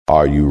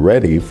Are you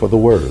ready for the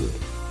word?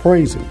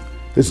 Praise Him.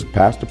 This is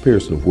Pastor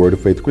Pearson of Word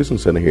of Faith Christian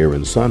Center here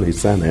in sunny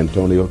San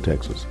Antonio,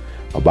 Texas.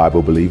 A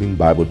Bible-believing,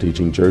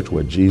 Bible-teaching church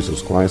where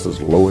Jesus Christ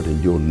is Lord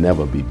and you'll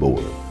never be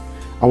bored.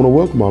 I want to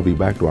welcome all of you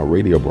back to our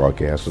radio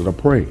broadcast, and I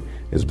pray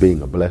it's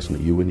being a blessing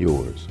to you and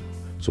yours.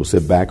 So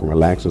sit back and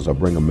relax as I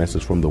bring a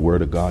message from the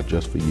Word of God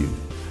just for you.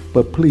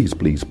 But please,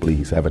 please,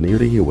 please have an ear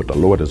to hear what the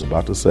Lord is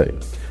about to say,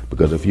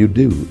 because if you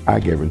do,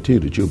 I guarantee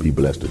that you'll be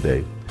blessed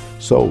today.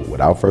 So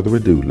without further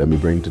ado, let me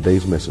bring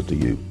today's message to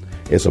you.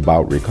 It's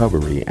about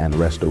recovery and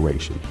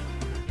restoration.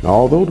 Now,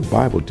 although the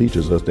Bible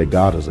teaches us that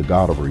God is a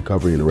God of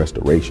recovery and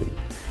restoration,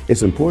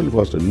 it's important for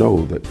us to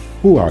know that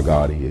who our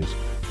God is,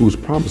 who's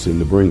promising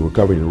to bring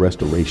recovery and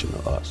restoration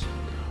to us.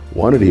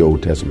 One of the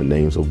Old Testament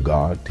names of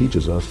God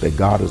teaches us that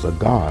God is a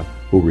God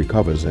who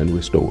recovers and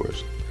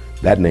restores.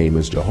 That name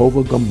is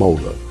Jehovah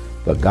Gmolah,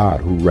 the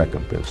God who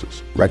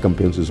recompenses.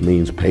 Recompenses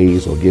means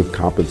pays or give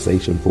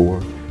compensation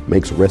for,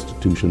 makes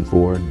restitution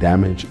for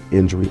damage,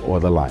 injury,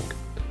 or the like.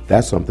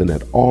 That's something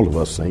that all of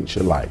us saints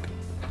should like.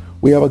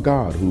 We have a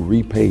God who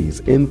repays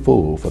in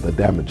full for the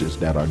damages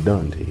that are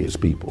done to His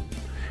people.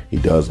 He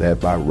does that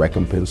by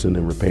recompensing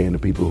and repaying the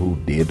people who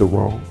did the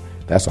wrong.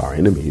 That's our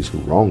enemies who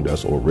wronged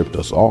us or ripped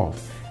us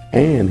off.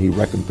 And He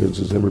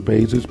recompenses and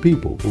repays His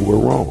people who were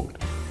wronged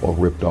or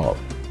ripped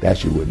off.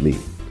 That's you and me.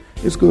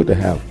 It's good to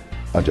have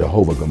a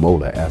Jehovah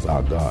Gmolah as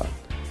our God.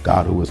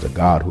 God who is the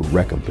God who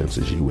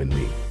recompenses you and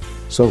me.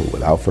 So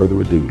without further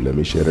ado, let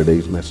me share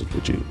today's message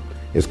with you.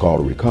 It's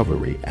called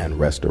Recovery and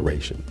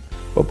Restoration.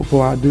 But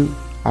before I do,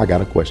 I got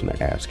a question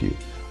to ask you.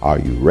 Are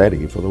you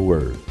ready for the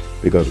word?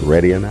 Because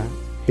ready or not,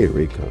 here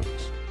it comes.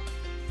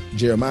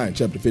 Jeremiah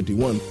chapter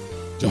 51,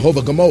 Jehovah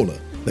Gmolah,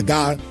 the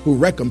God who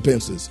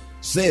recompenses,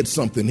 said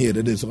something here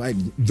that is like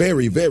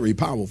very, very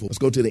powerful. Let's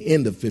go to the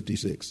end of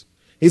 56.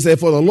 He said,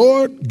 for the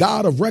Lord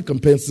God of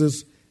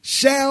recompenses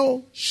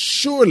shall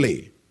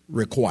surely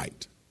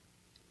requite.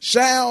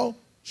 Shall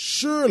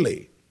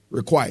surely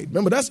requite.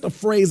 Remember, that's the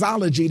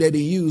phraseology that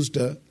He used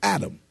to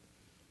Adam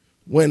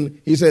when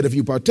He said, if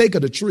you partake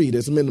of the tree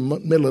that's in the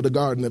middle of the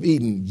Garden of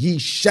Eden, ye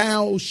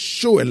shall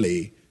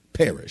surely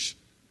perish.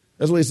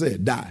 That's what He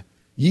said, die.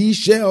 Ye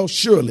shall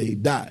surely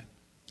die.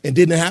 And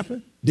didn't it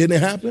happen? Didn't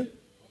it happen?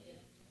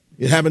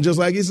 It happened just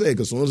like He said,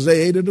 because as soon as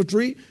they ate of the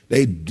tree,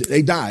 they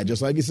died,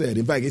 just like He said.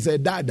 In fact, He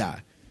said,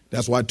 die.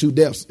 That's why two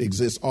deaths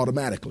exist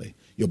automatically.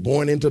 You're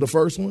born into the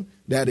first one,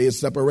 that is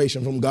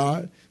separation from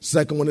God.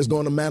 Second one is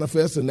going to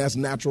manifest, and that's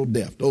natural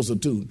death. Those are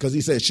two, because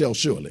He said shall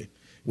surely,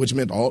 which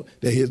meant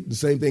the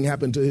same thing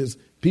happened to His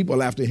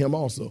people after Him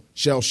also.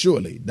 Shall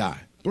surely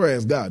die.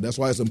 Praise God. That's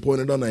why it's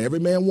important unto every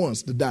man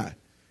once to die,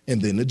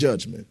 and then the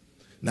judgment.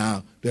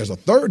 Now, there's a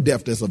third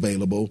death that's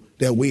available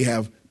that we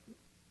have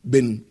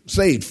been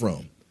saved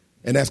from,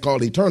 and that's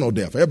called eternal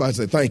death. Everybody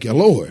say, thank you,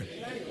 Lord.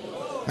 Thank you,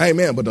 Lord.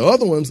 Amen. But the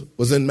other ones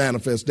was in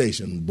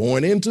manifestation,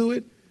 born into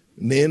it.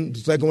 And then the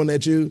second one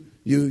that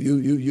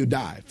you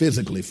die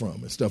physically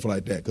from and stuff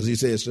like that, because He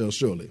says shall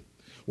surely.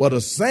 Well,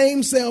 the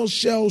same shall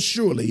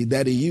surely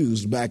that He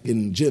used back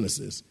in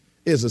Genesis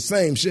is the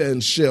same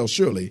shall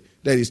surely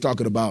that He's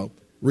talking about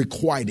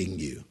requiting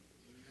you.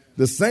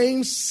 The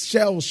same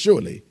shall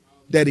surely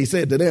that He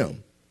said to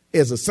them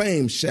is the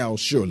same shall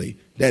surely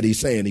that He's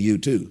saying to you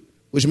too,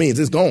 which means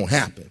it's going to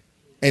happen.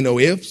 Ain't no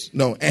ifs,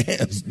 no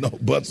ands, no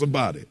buts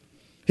about it.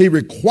 He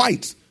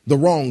requites the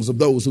wrongs of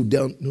those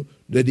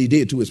that He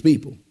did to His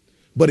people.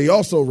 But He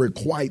also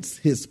requites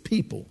His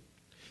people.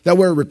 That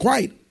word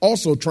requite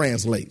also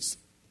translates.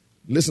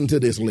 Listen to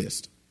this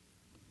list,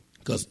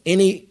 because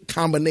any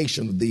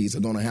combination of these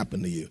are going to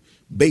happen to you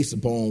based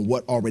upon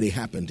what already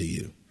happened to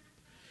you.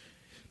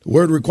 The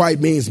word requite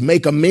means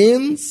make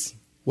amends.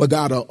 Well,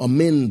 God will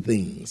amend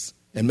things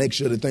and make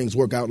sure that things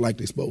work out like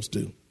they're supposed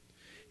to.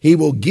 He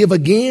will give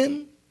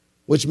again,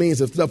 which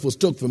means if stuff was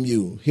took from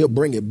you, He'll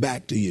bring it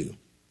back to you.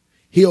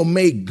 He'll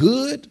make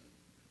good,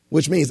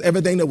 which means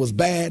everything that was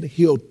bad,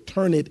 He'll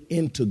turn it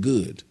into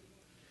good.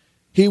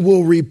 He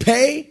will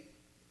repay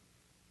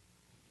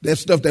that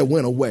stuff that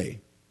went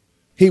away.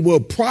 He will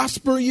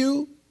prosper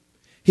you.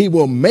 He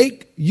will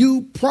make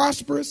you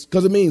prosperous,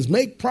 because it means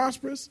make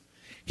prosperous.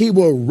 He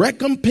will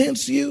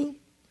recompense you.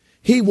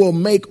 He will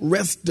make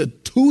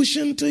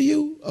restitution to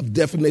you, of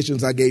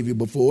definitions I gave you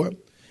before,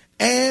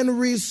 and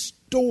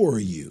restore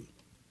you.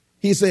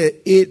 He said,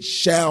 it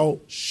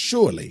shall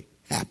surely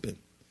happen.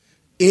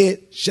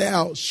 It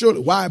shall surely.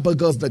 Why?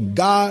 Because the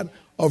God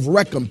of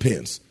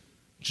recompense,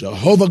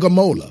 Jehovah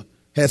Gmolah,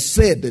 has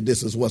said that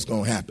this is what's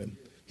going to happen.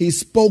 He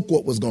spoke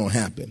what was going to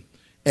happen,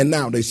 and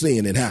now they're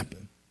seeing it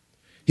happen.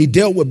 He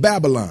dealt with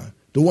Babylon,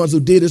 the ones who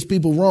did His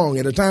people wrong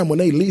at a time when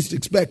they least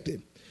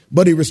expected.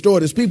 But He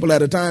restored His people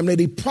at a time that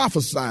He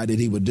prophesied that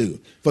He would do.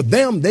 For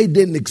them, they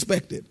didn't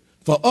expect it.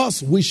 For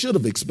us, we should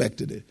have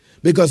expected it,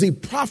 because He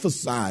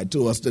prophesied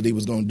to us that He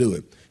was going to do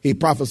it. He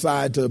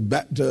prophesied to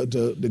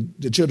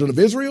the children of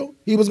Israel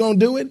he was going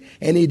to do it,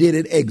 and he did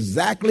it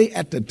exactly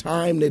at the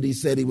time that he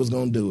said he was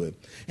going to do it.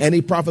 And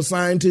he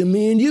prophesied to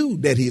me and you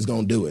that he's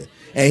going to do it.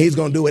 And he's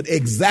going to do it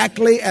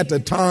exactly at the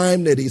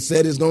time that he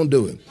said he's going to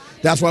do it.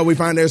 That's why we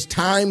find there's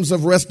times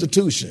of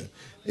restitution.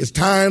 It's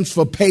times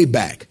for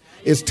payback.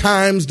 It's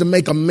times to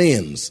make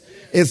amends.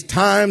 It's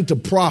time to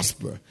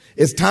prosper.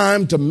 It's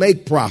time to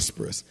make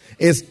prosperous.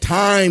 It's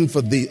time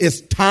for these.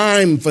 It's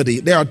time for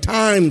these. There are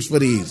times for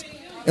these.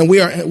 And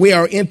we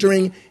are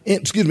entering,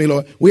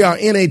 Lord, we are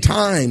in a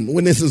time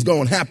when this is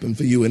going to happen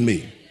for you and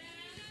me.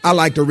 I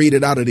like to read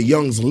it out of the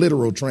Young's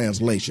literal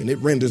translation. It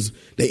renders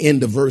the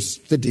end of verse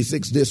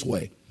 56 this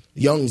way.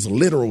 Young's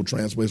literal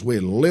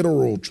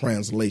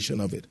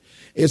translation of it.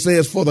 It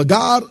says, for the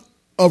God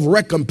of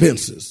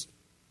recompenses,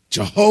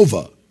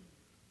 Jehovah,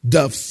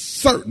 doth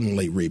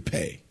certainly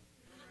repay.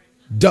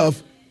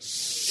 Doth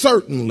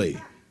certainly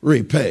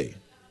repay.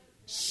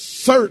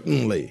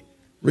 Certainly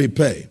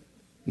repay.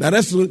 Now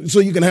that's so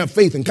you can have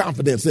faith and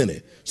confidence in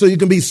it. So you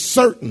can be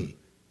certain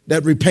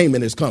that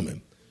repayment is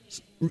coming.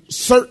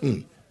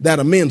 Certain that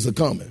amends are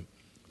coming.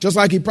 Just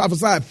like he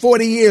prophesied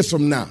 40 years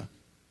from now.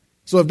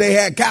 So if they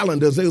had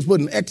calendars, they was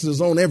putting X's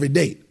on every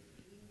date.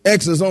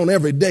 X's on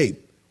every date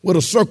with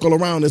a circle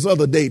around this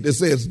other date that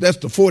says that's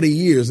the 40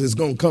 years is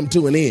going to come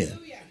to an end.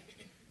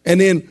 And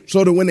then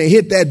so that when they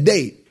hit that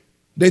date,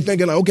 they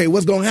thinking like, okay,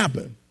 what's going to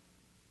happen?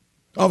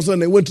 All of a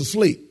sudden they went to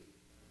sleep.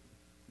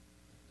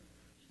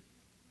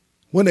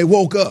 When they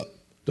woke up,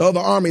 the other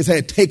armies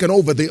had taken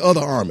over the other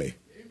army.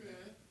 Amen.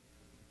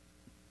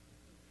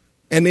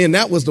 And then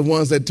that was the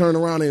ones that turned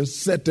around and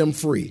set them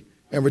free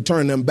and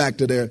returned them back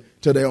to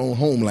their own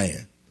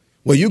homeland.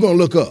 Well, you're going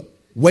to look up,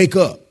 wake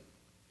up.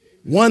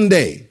 One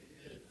day,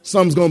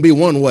 something's going to be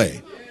one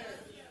way.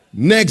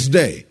 Next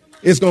day,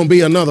 it's going to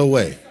be another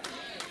way.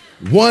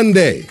 One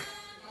day,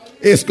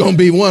 it's going to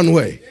be one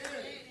way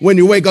when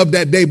you wake up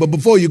that day. But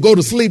before you go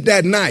to sleep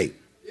that night,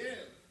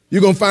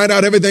 you're going to find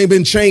out everything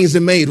been changed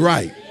and made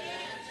right.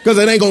 Because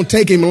it ain't going to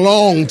take him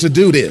long to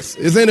do this.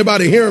 Is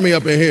anybody hearing me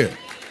up in here?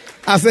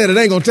 I said it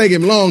ain't going to take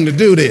him long to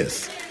do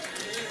this.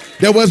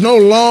 There was no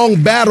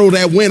long battle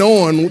that went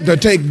on to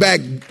take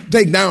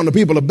down the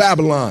people of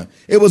Babylon.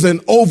 It was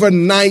an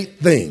overnight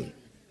thing.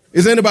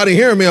 Is anybody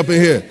hearing me up in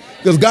here?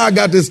 Because God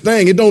got this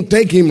thing. It don't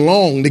take him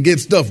long to get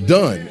stuff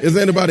done. Is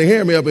anybody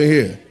hearing me up in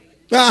here?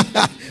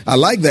 I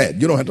like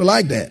that. You don't have to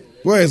like that.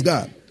 Praise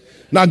God.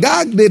 Now,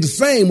 God did the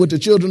same with the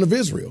children of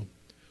Israel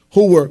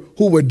who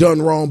were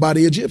done wrong by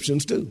the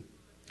Egyptians, too.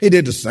 He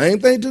did the same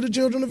thing to the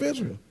children of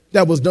Israel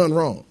that was done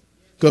wrong.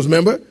 Because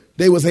remember,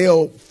 they was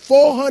held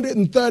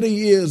 430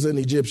 years in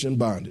Egyptian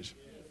bondage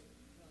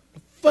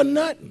for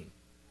nothing.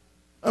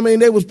 I mean,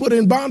 they was put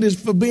in bondage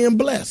for being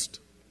blessed.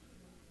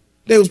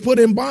 They was put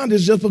in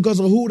bondage just because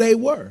of who they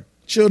were,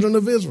 children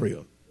of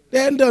Israel. They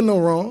hadn't done no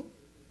wrong,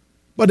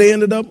 but they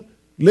ended up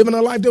living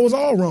a life that was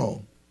all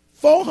wrong.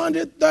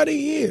 430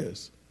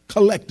 years.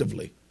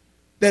 Collectively,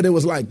 that it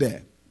was like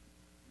that.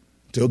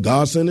 Till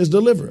God sent his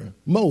deliverer,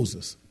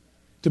 Moses,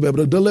 to be able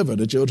to deliver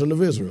the children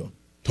of Israel.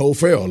 Told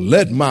Pharaoh,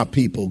 let my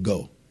people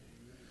go.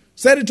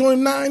 Said it to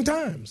him 9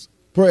 times,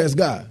 praise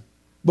God,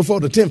 before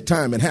the 10th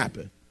time it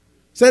happened.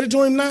 Said it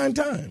to him 9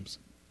 times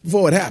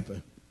before it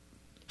happened.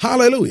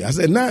 Hallelujah. I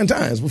said 9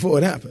 times before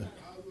it happened.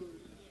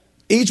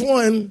 Each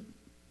one,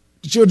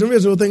 the children of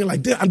Israel thinking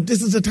like,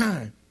 this is the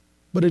time,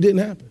 but it didn't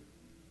happen.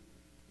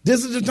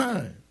 This is the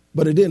time,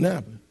 but it didn't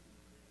happen.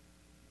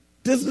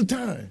 This is the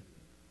time.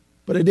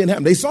 But it didn't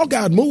happen. They saw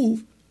God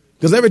move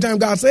because every time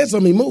God said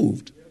something, he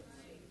moved.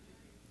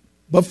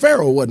 But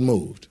Pharaoh wasn't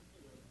moved.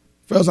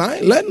 Pharaoh said, I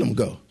ain't letting them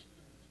go.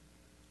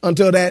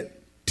 Until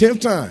that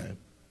 10th time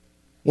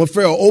when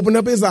Pharaoh opened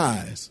up his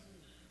eyes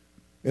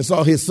and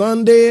saw his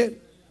son dead,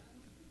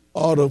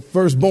 all the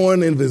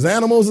firstborn of his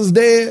animals is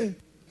dead,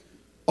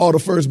 all the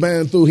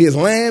firstborn through his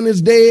land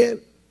is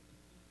dead,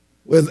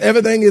 whereas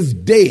everything is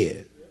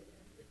dead.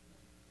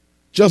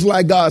 Just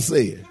like God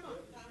said.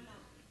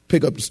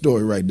 Pick up the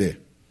story right there.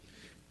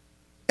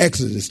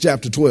 Exodus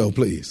chapter 12,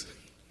 please.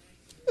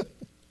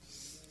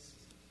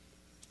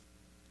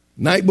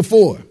 Night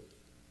before,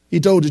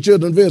 he told the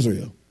children of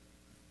Israel,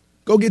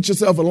 go get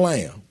yourself a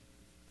lamb.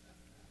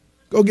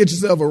 Go get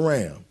yourself a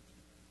ram.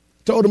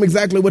 Told them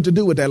exactly what to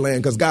do with that lamb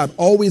because God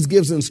always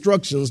gives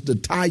instructions to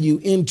tie you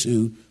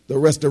into the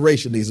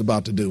restoration he's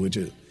about to do with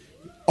you.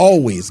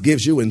 Always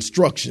gives you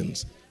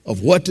instructions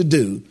of what to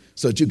do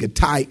so that you could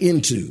tie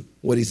into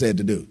what he said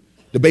to do.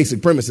 The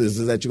basic premises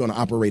is that you're going to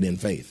operate in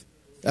faith.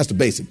 That's the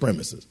basic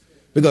premises.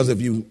 Because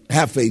if you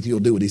have faith, you'll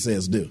do what he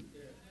says do.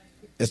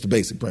 That's the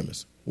basic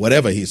premise.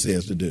 Whatever he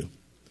says to do.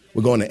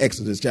 We're going to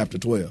Exodus chapter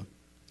 12.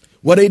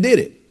 Well, they did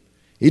it.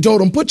 He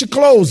told them, put your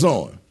clothes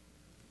on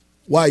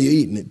while you're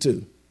eating it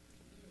too.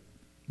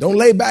 Don't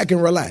lay back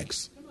and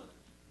relax.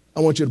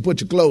 I want you to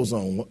put your clothes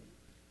on.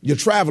 Your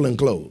traveling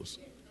clothes.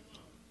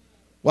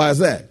 Why is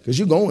that? Because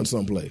you're going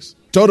someplace.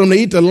 Told them to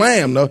eat the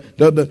lamb,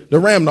 the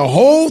ram, the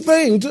whole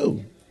thing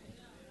too.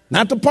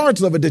 Not the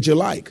parts of it that you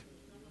like.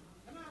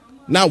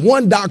 Not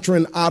one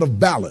doctrine out of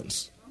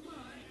balance.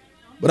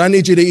 But I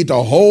need you to eat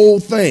the whole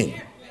thing.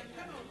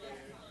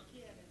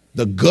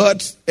 The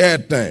guts,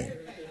 everything.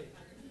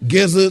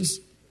 Gizzards,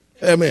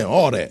 amen,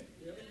 all that.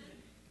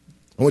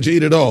 I want you to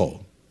eat it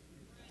all.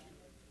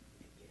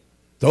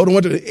 Told him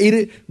what to eat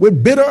it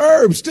with bitter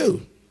herbs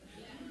too.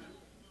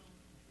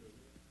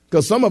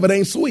 Because some of it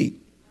ain't sweet.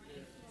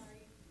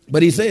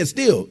 But he said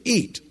still,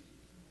 eat.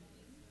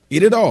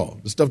 Eat it all.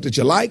 The stuff that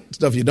you like,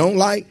 stuff you don't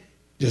like,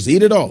 just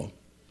eat it all.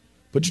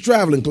 Put your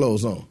traveling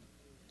clothes on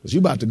because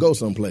you're about to go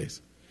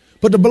someplace.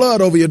 Put the blood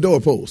over your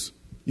doorpost.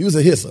 Use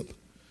a hyssop.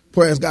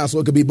 Praise God, so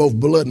it could be both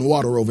blood and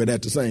water over it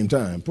at the same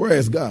time.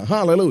 Praise God.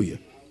 Hallelujah.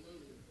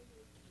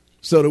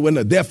 So that when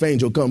the death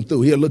angel comes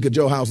through, he'll look at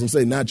your house and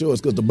say, not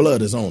yours because the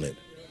blood is on it.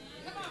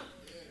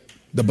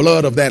 The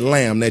blood of that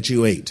lamb that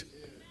you ate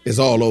is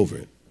all over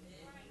it.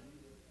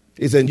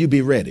 He said, you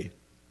be ready.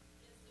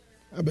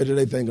 I bet you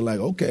they thinking like,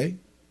 okay.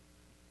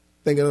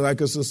 Thinking like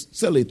it's a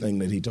silly thing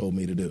that he told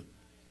me to do.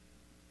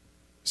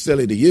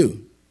 Silly to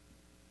you,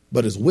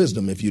 but it's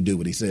wisdom if you do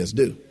what he says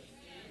do.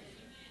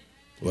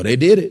 Well, they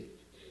did it.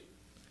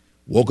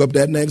 Woke up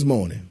that next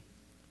morning.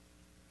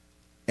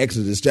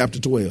 Exodus chapter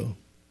 12,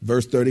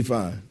 verse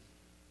 35.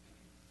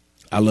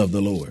 I love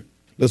the Lord.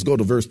 Let's go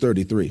to verse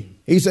 33.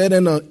 He said,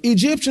 and the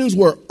Egyptians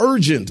were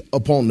urgent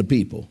upon the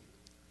people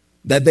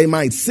that they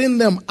might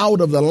send them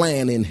out of the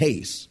land in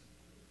haste.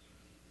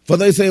 For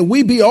they said,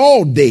 we be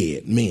all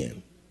dead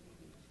men.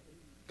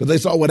 Because they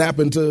saw what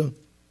happened to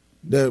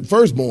the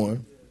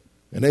firstborn.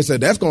 And they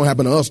said, that's going to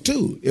happen to us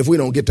too if we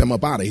don't get them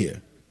up out of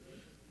here.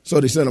 So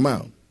they sent them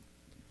out.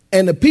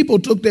 And the people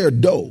took their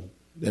dough,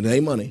 that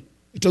ain't money,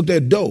 they took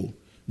their dough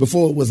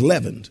before it was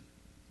leavened,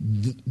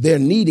 their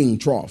kneading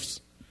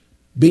troughs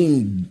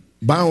being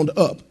bound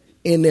up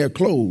in their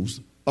clothes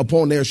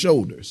upon their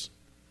shoulders.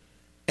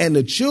 And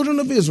the children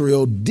of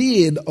Israel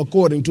did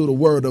according to the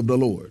word of the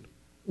Lord.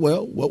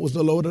 Well, what was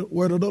the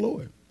word of the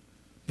Lord?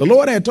 The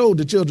Lord had told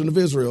the children of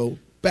Israel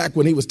back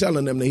when he was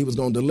telling them that he was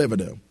going to deliver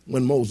them,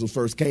 when Moses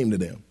first came to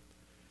them.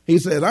 He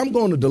said, I'm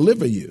going to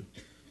deliver you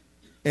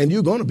and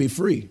you're going to be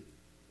free.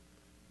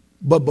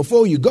 But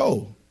before you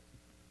go,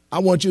 I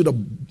want you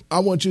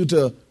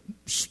to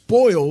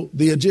spoil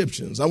the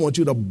Egyptians. I want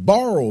you to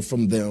borrow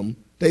from them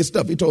their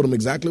stuff. He told them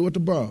exactly what to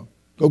borrow.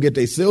 Go get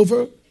their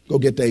silver, go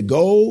get their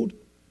gold,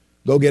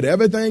 go get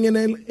everything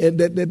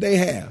that they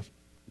have.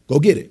 Go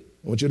get it.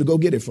 I want you to go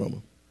get it from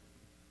them.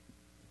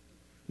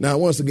 Now,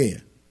 once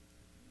again,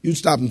 you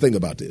stop and think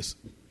about this.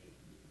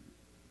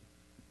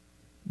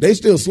 They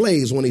still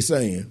slaves when he's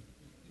saying,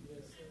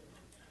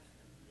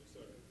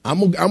 I'm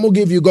going to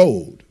give you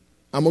gold.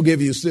 I'm going to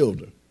give you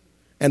silver.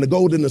 And the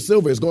gold and the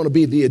silver is going to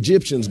be the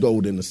Egyptians'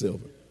 gold and the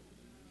silver.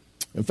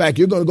 In fact,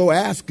 you're going to go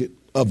ask it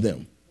of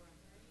them.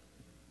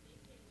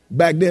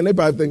 Back then, they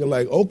probably thinking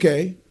like,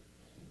 okay,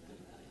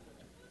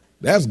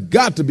 that's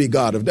got to be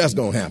God if that's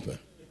going to happen.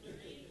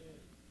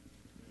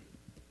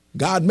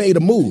 God made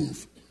a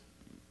move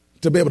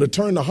to be able to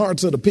turn the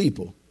hearts of the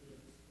people.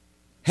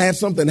 Had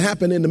something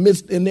happen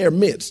in their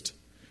midst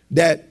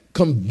that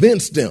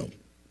convinced them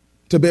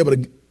to be able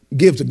to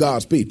give to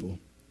God's people.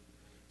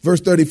 Verse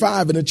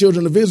 35, and the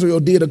children of Israel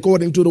did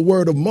according to the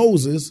word of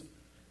Moses,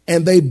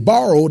 and they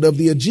borrowed of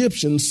the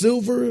Egyptians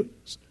silver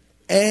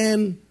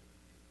and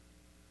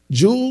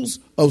jewels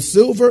of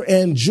silver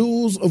and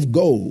jewels of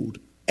gold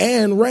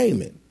and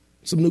raiment,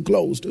 some new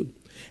clothes too.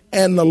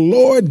 And the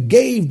Lord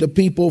gave the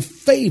people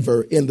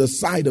favor in the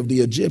sight of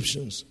the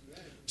Egyptians,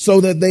 so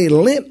that they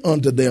lent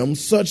unto them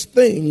such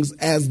things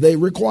as they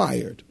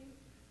required.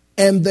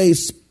 And they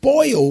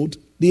spoiled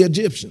the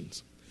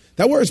Egyptians.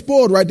 That word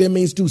spoiled right there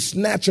means to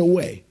snatch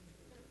away.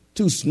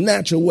 To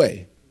snatch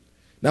away.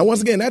 Now,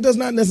 once again, that does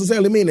not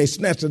necessarily mean they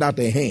snatched it out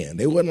their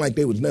hand. It wasn't like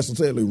they was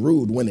necessarily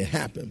rude when it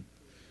happened.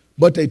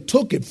 But they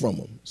took it from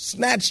them,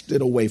 snatched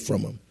it away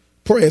from them.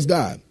 Praise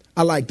God.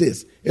 I like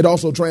this. It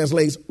also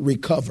translates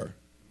recover.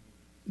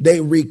 They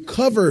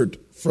recovered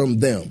from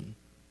them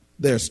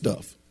their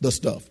stuff, the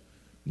stuff.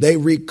 They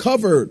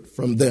recovered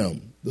from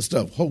them the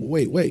stuff. Oh,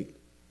 wait.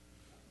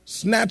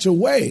 Snatch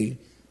away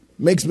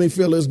makes me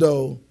feel as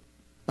though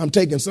I'm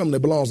taking something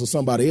that belongs to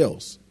somebody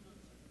else.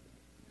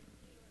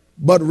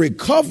 But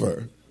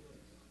recover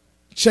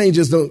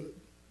changes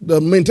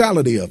the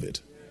mentality of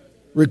it.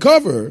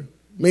 Recover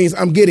means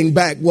I'm getting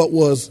back what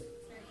was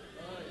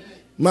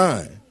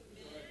mine.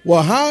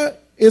 Well, how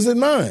is it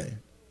mine?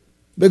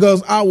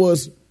 Because I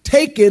was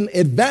taken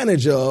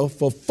advantage of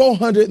for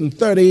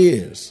 430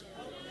 years.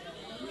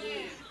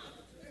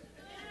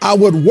 I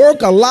would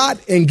work a lot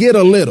and get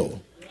a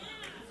little.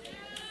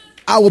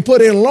 I would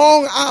put in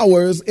long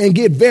hours and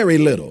get very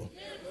little.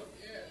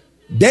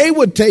 They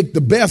would take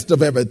the best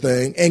of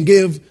everything and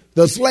give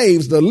the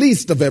slaves the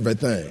least of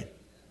everything.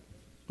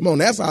 Come on,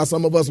 that's how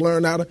some of us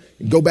learn how to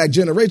go back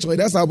generationally.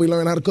 That's how we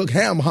learn how to cook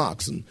ham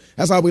hocks. And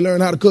that's how we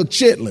learn how to cook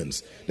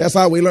chitlins. That's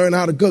how we learn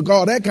how to cook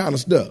all that kind of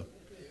stuff.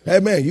 Hey,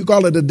 man, you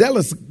call it a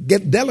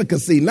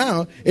delicacy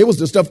now. It was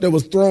the stuff that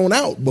was thrown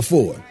out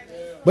before.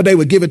 But they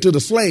would give it to the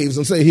slaves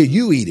and say, here,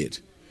 you eat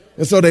it.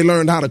 And so they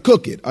learned how to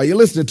cook it. Are you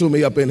listening to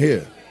me up in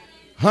here?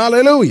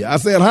 Hallelujah. I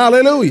said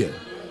hallelujah.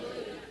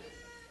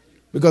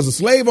 Because the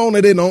slave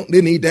owner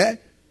didn't eat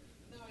that.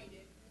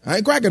 I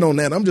ain't cracking on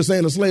that. I'm just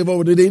saying the slave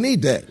owner didn't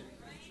eat that.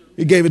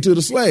 He gave it to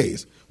the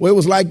slaves. Well, it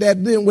was like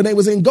that then when they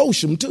was in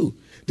Goshen too,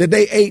 that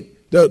they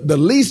ate the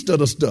least of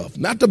the stuff,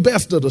 not the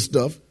best of the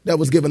stuff that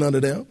was given unto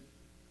them.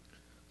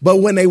 But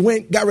when they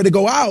got ready to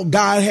go out,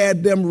 God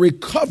had them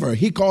recover.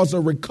 He caused a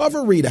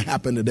recovery to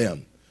happen to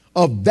them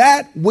of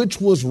that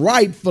which was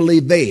rightfully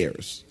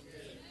theirs.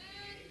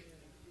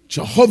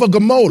 Jehovah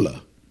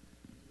Gmolah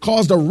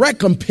caused a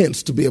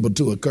recompense to be able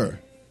to occur.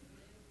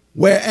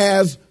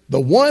 Whereas the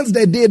ones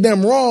that did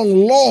them wrong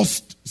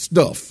lost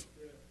stuff.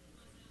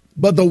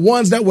 But the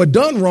ones that were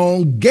done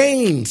wrong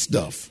gained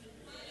stuff.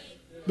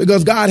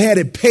 Because God had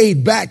it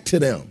paid back to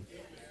them.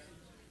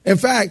 In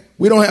fact,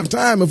 we don't have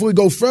time. If we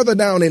go further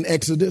down in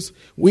Exodus,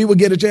 we will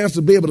get a chance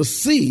to be able to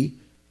see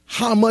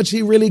how much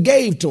he really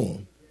gave to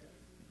them.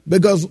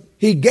 Because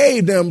he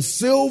gave them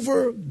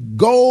silver,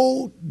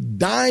 gold,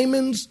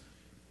 diamonds,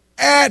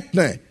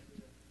 everything,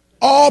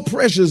 all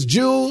precious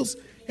jewels.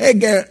 He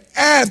gave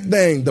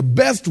everything, the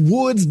best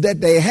woods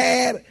that they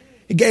had.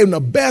 He gave them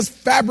the best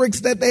fabrics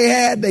that they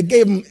had. They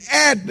gave them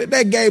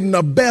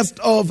the best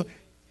of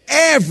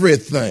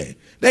everything.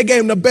 They gave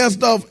them the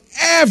best of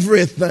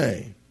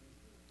everything.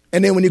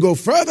 And then when you go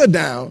further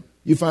down,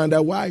 you find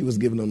out why he was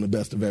giving them the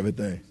best of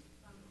everything.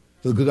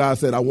 Because God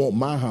said, I want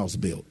my house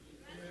built.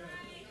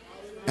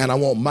 And I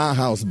want my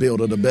house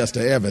built of the best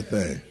of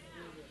everything.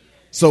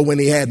 So when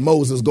he had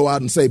Moses go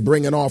out and say,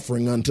 bring an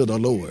offering unto the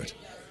Lord,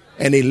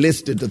 and he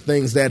listed the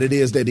things that it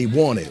is that he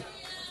wanted,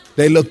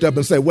 they looked up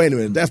and said, wait a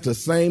minute, that's the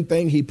same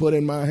thing he put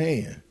in my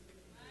hand.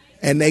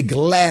 And they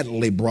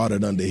gladly brought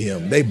it unto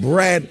him. They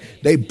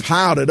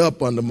piled it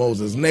up unto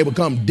Moses, and they would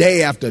come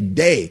day after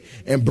day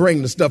and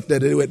bring the stuff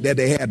that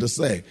they had to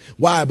say.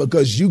 Why?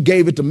 Because you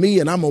gave it to me,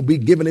 and I'm going to be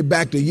giving it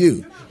back to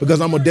you. Because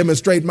I'm going to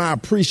demonstrate my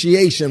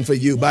appreciation for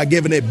you by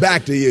giving it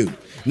back to you.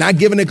 Not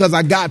giving it because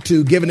I got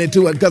to, giving it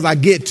to it because I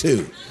get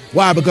to.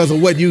 Why? Because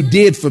of what you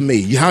did for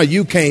me, how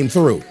you came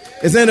through.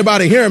 Is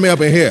anybody hearing me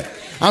up in here?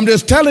 I'm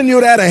just telling you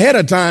that ahead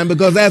of time,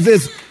 because as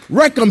this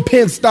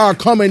recompense start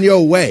coming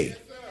your way,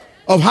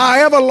 of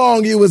however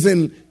long you was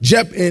in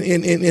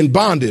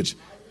bondage,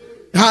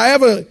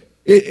 however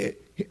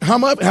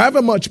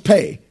much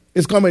pay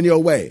is coming your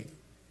way,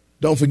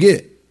 don't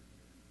forget,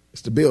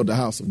 it's to build the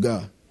house of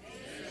God.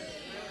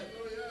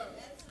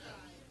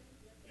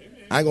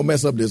 I ain't gonna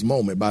mess up this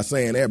moment by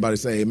saying everybody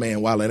say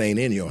amen while it ain't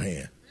in your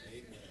hand.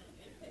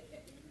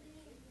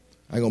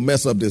 I ain't gonna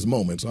mess up this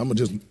moment, so I'm gonna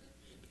just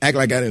act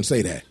like I didn't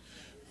say that.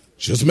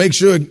 Just make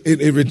sure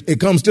it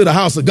comes to the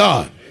house of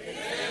God.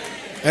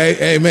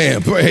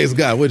 Amen. Praise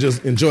God. We'll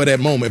just enjoy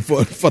that moment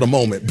for the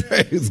moment.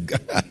 Praise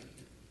God.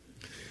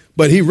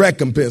 But he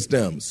recompensed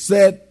them,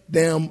 set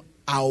them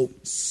out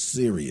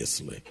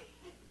seriously.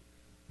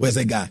 Where's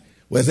they got?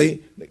 Whereas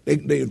they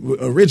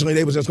originally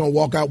they was just going to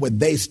walk out with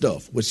their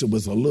stuff, which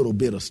was a little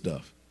bit of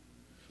stuff.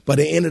 But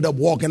they ended up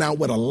walking out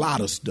with a lot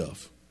of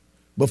stuff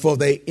before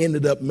they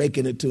ended up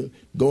making it to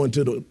going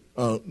to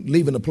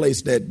leaving the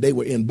place that they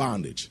were in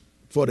bondage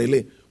before they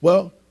leave.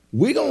 Well,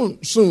 we're going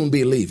to soon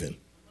be leaving.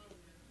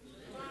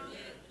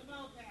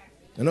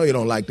 I know you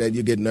don't like that.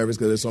 You get nervous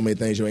because there's so many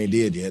things you ain't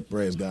did yet.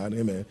 Praise God.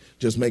 Amen.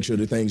 Just make sure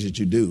the things that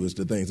you do is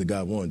the things that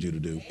God wanted you to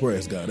do.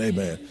 Praise God.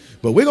 Amen.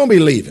 But we're going to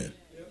be leaving.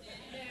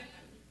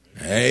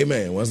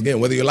 Amen. Once again,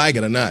 whether you like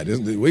it or not,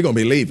 we're going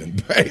to be leaving.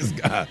 Praise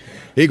God.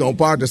 He's going to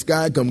part the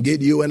sky, come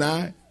get you and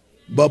I.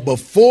 But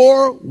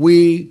before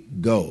we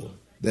go,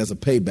 there's a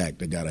payback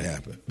that got to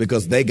happen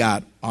because they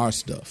got our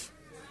stuff.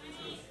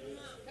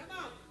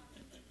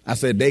 I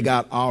said they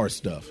got our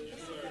stuff.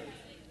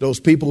 Those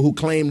people who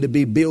claim to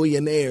be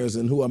billionaires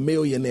and who are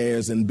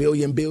millionaires and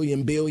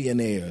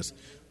billionaires,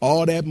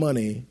 all that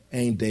money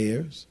ain't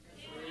theirs.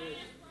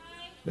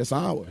 That's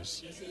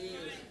ours.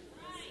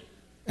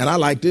 And I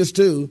like this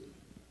too.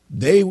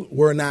 They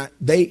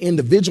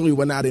individually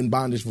were not in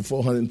bondage for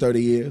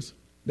 430 years.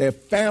 Their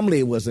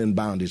family was in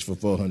bondage for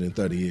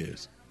 430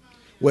 years.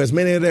 Whereas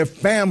many of their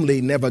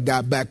family never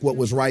got back what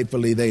was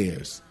rightfully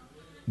theirs.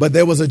 But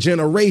there was a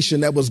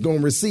generation that was going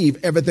to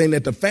receive everything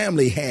that the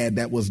family had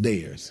that was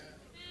theirs.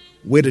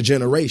 With a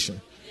generation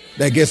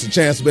that gets a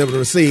chance to be able to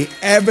receive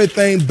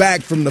everything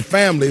back from the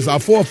families, our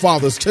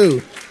forefathers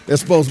too, they're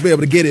supposed to be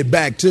able to get it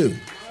back too.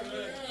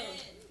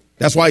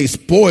 That's why he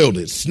spoiled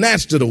it,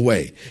 snatched it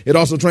away. It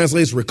also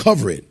translates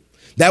recover it.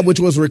 That which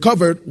was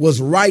recovered was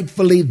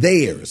rightfully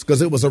theirs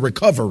because it was a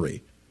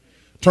recovery.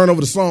 Turn over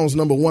to Psalms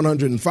number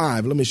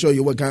 105. Let me show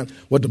you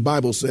what the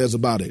Bible says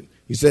about it.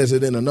 He says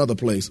it in another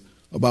place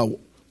about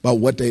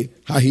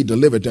how he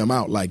delivered them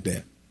out like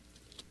that.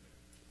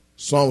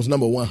 Psalms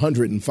number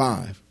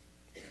 105.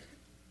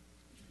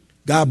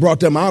 God brought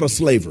them out of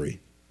slavery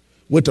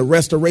with the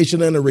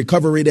restoration and the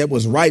recovery that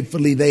was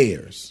rightfully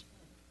theirs.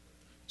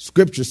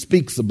 Scripture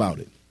speaks about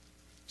it.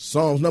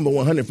 Psalms number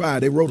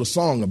 105, they wrote a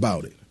song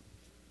about it.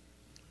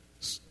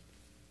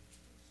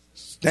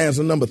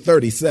 Stanza number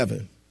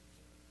 37.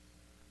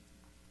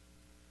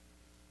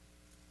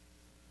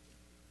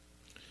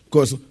 Of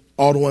course,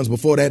 all the ones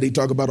before that, he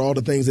talked about all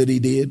the things that he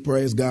did.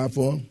 Praise God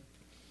for him.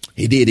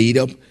 He did eat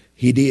up.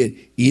 he did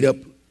eat up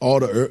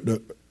all the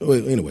earth.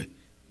 Anyway,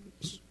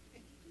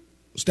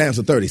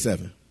 stanza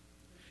 37.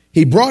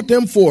 He brought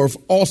them forth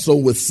also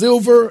with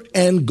silver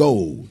and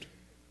gold,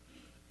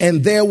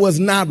 and there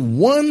was not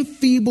one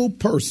feeble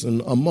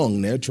person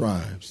among their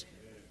tribes.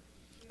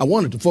 I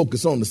wanted to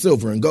focus on the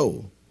silver and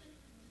gold,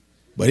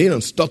 but he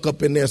done stuck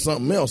up in there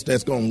something else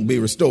that's going to be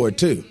restored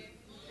too.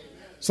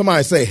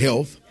 Somebody say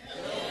health.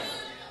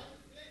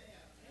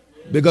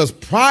 Because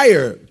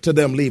prior to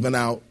them leaving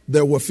out,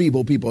 there were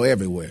feeble people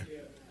everywhere.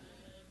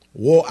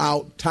 Wore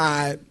out,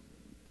 tired,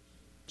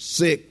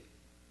 sick,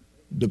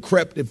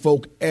 decrepit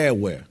folk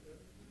everywhere.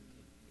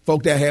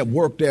 Folk that had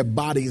worked their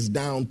bodies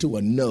down to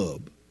a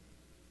nub.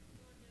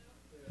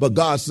 But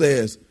God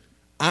says,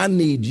 I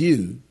need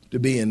you to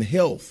be in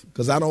health,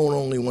 because I don't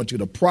only want you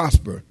to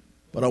prosper,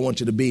 but I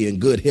want you to be in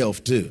good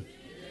health too.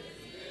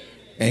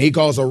 And he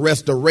calls a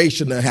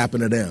restoration to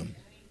happen to them.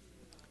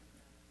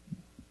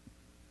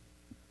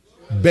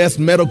 Best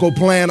medical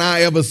plan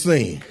I ever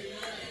seen.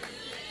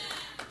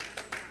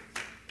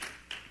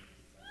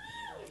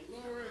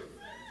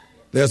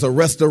 There's a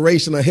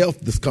restoration of health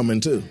that's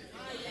coming too.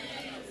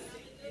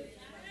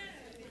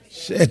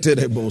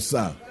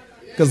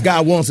 Because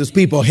God wants his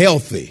people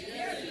healthy.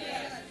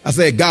 I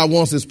said God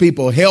wants his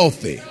people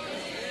healthy.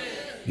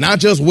 Not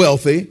just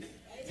wealthy,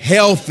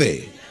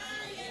 healthy.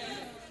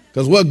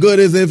 Because what good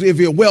is if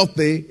you're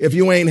wealthy if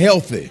you ain't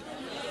healthy?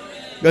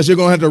 Because you're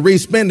going to have to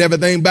re-spend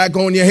everything back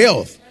on your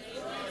health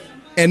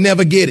and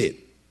never get it.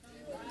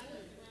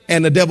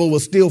 And the devil will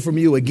steal from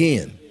you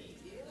again.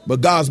 But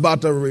God's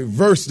about to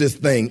reverse this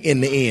thing in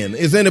the end.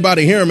 Is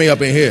anybody hearing me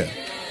up in here?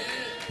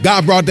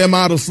 God brought them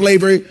out of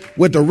slavery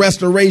with the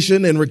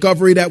restoration and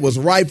recovery that was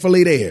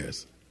rightfully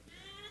theirs.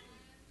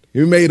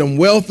 He made them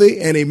wealthy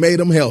and he made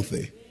them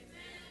healthy.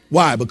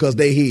 Why? Because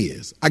they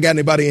his. I got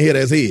anybody in here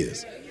that's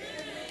his?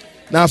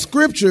 Now,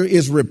 scripture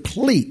is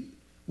replete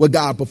with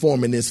God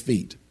performing this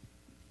feat.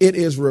 It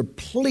is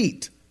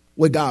replete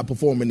with God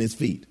performing this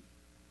feat.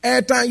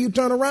 Every time you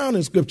turn around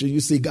in scripture, you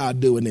see God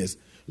doing this.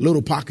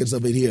 Little pockets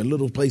of it here,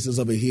 little places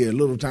of it here,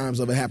 little times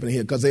of it happening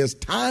here, because there's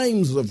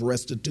times of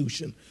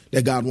restitution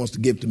that God wants to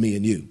give to me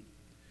and you.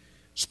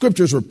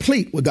 Scripture is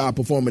replete with God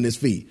performing his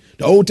feat.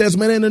 The Old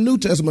Testament and the New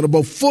Testament are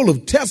both full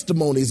of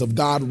testimonies of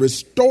God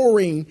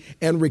restoring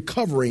and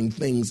recovering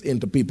things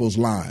into people's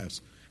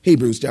lives.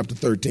 Hebrews chapter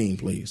 13,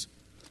 please.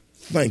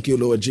 Thank you,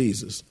 Lord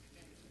Jesus.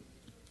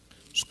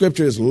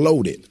 Scripture is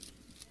loaded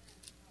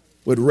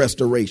with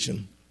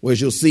restoration. Whereas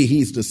you'll see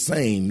he's the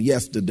same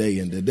yesterday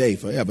and today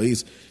forever.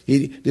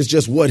 It's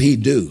just what he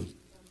do.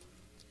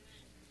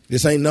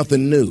 This ain't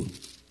nothing new.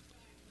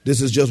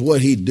 This is just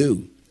what he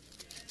do.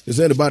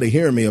 Is anybody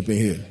hearing me up in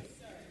here?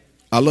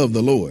 I love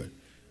the Lord.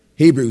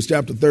 Hebrews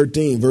chapter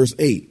 13, verse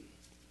 8.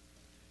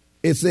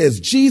 It says,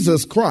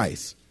 Jesus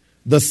Christ,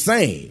 the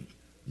same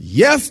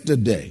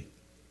yesterday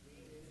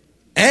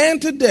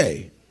and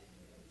today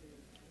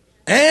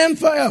and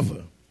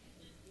forever.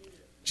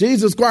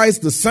 Jesus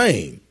Christ, the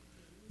same.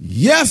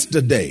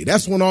 Yesterday,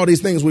 that's when all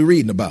these things we're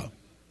reading about,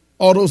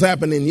 all those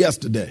happened in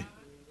yesterday.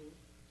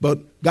 But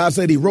God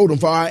said he wrote them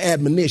for our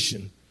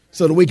admonition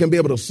so that we can be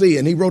able to see.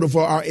 And he wrote them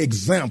for our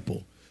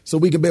example so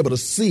we can be able to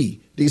see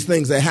these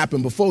things that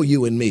happen before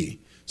you and me,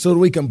 so that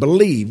we can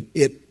believe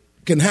it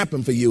can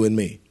happen for you and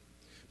me.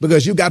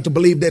 Because you got to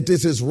believe that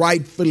this is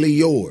rightfully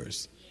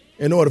yours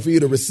in order for you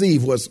to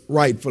receive what's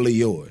rightfully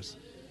yours.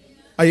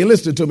 Are you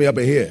listening to me up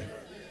in here?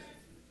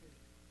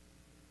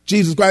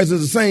 Jesus Christ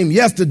is the same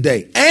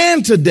yesterday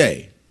and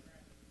today.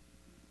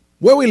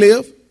 Where we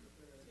live,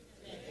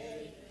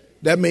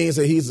 that means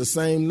that he's the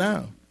same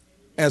now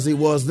as he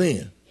was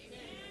then.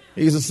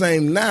 He's the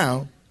same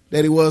now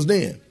that he was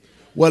then.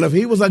 Well, if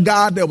he was a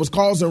God that was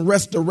causing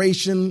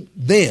restoration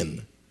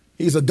then,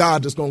 he's a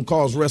God that's going to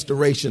cause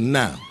restoration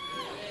now.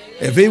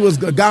 If he was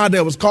a God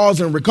that was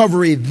causing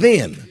recovery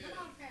then,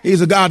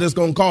 he's a God that's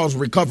going to cause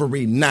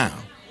recovery now.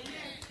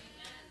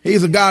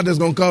 He's a God that's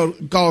going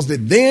to cause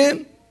it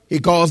then. He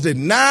caused it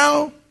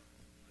now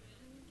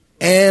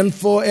and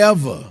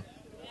forever,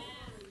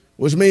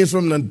 which means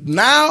from the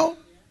now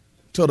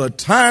to the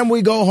time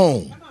we go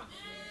home,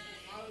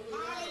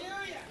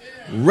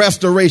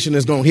 restoration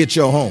is going to hit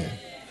your home.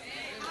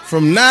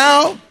 From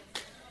now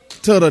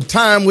to the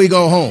time we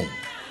go home,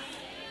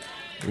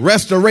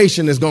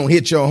 restoration is going to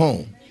hit your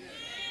home.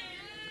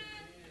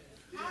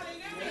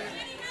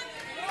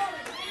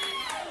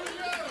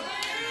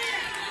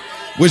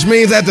 Which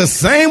means that the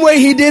same way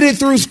he did it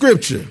through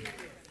scripture,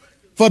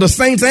 for the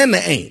saints and the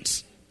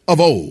ain'ts of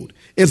old,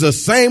 is the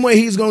same way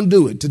he's going to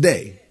do it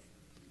today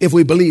if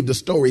we believe the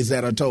stories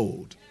that are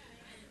told.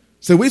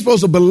 So we're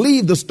supposed to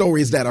believe the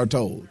stories that are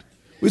told.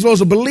 We're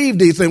supposed to believe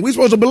these things. We're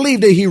supposed to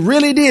believe that he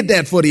really did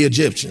that for the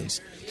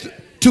Egyptians,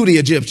 to the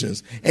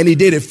Egyptians, and he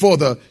did it for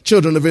the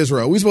children of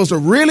Israel. We're supposed to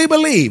really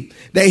believe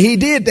that he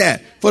did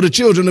that for the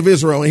children of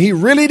Israel, and he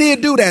really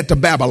did do that to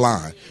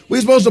Babylon.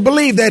 We're supposed to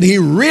believe that he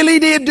really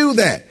did do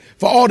that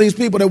for all these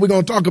people that we're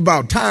going to talk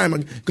about time,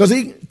 because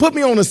he put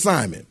me on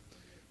assignment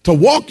to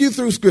walk you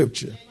through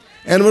scripture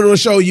And it will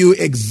show you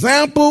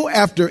example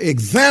after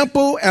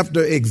example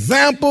after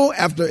example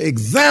after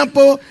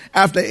example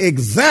after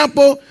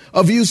example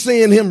of you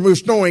seeing him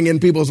restoring in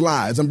people's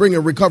lives and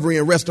bringing recovery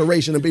and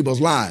restoration in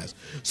people's lives.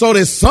 So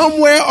that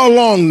somewhere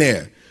along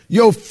there,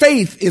 your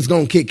faith is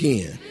going to kick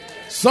in.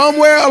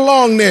 Somewhere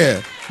along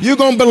there, you're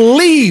going to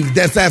believe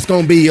that that's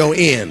going to be your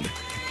end.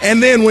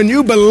 And then when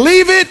you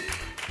believe it,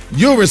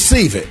 you'll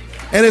receive it.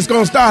 And it's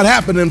going to start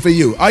happening for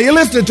you. Are you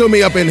listening to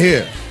me up in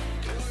here?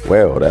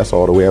 Well, that's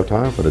all that we have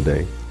time for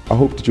today. I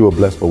hope that you are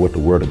blessed by what the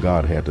Word of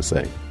God had to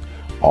say.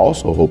 I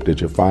also hope that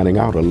you're finding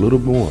out a little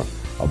more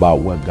about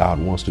what God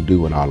wants to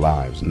do in our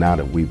lives now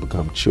that we've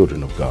become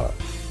children of God,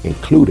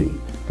 including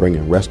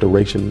bringing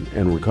restoration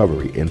and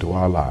recovery into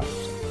our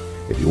lives.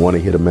 If you want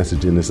to hear the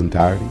message in its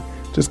entirety,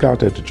 just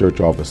contact the church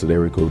office at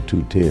area code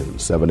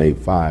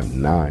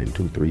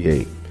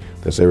 210-785-9238.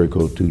 That's area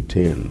code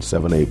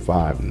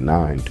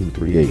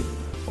 210-785-9238.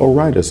 Or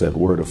write us at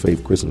Word of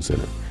Faith Christian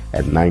Center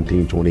at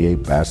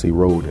 1928 Basse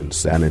Road in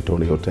San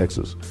Antonio,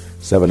 Texas,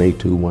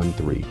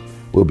 78213.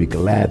 We'll be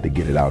glad to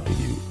get it out to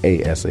you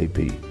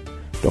ASAP.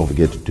 Don't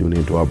forget to tune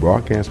in to our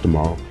broadcast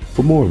tomorrow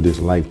for more of this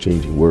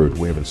life-changing word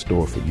we have in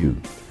store for you.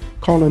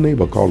 Call a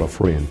neighbor, call a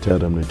friend, tell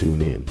them to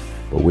tune in.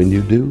 But when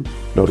you do,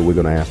 know that we're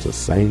going to ask the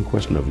same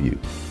question of you.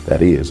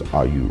 That is,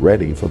 are you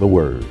ready for the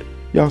word?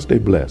 Y'all stay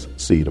blessed.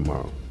 See you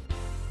tomorrow.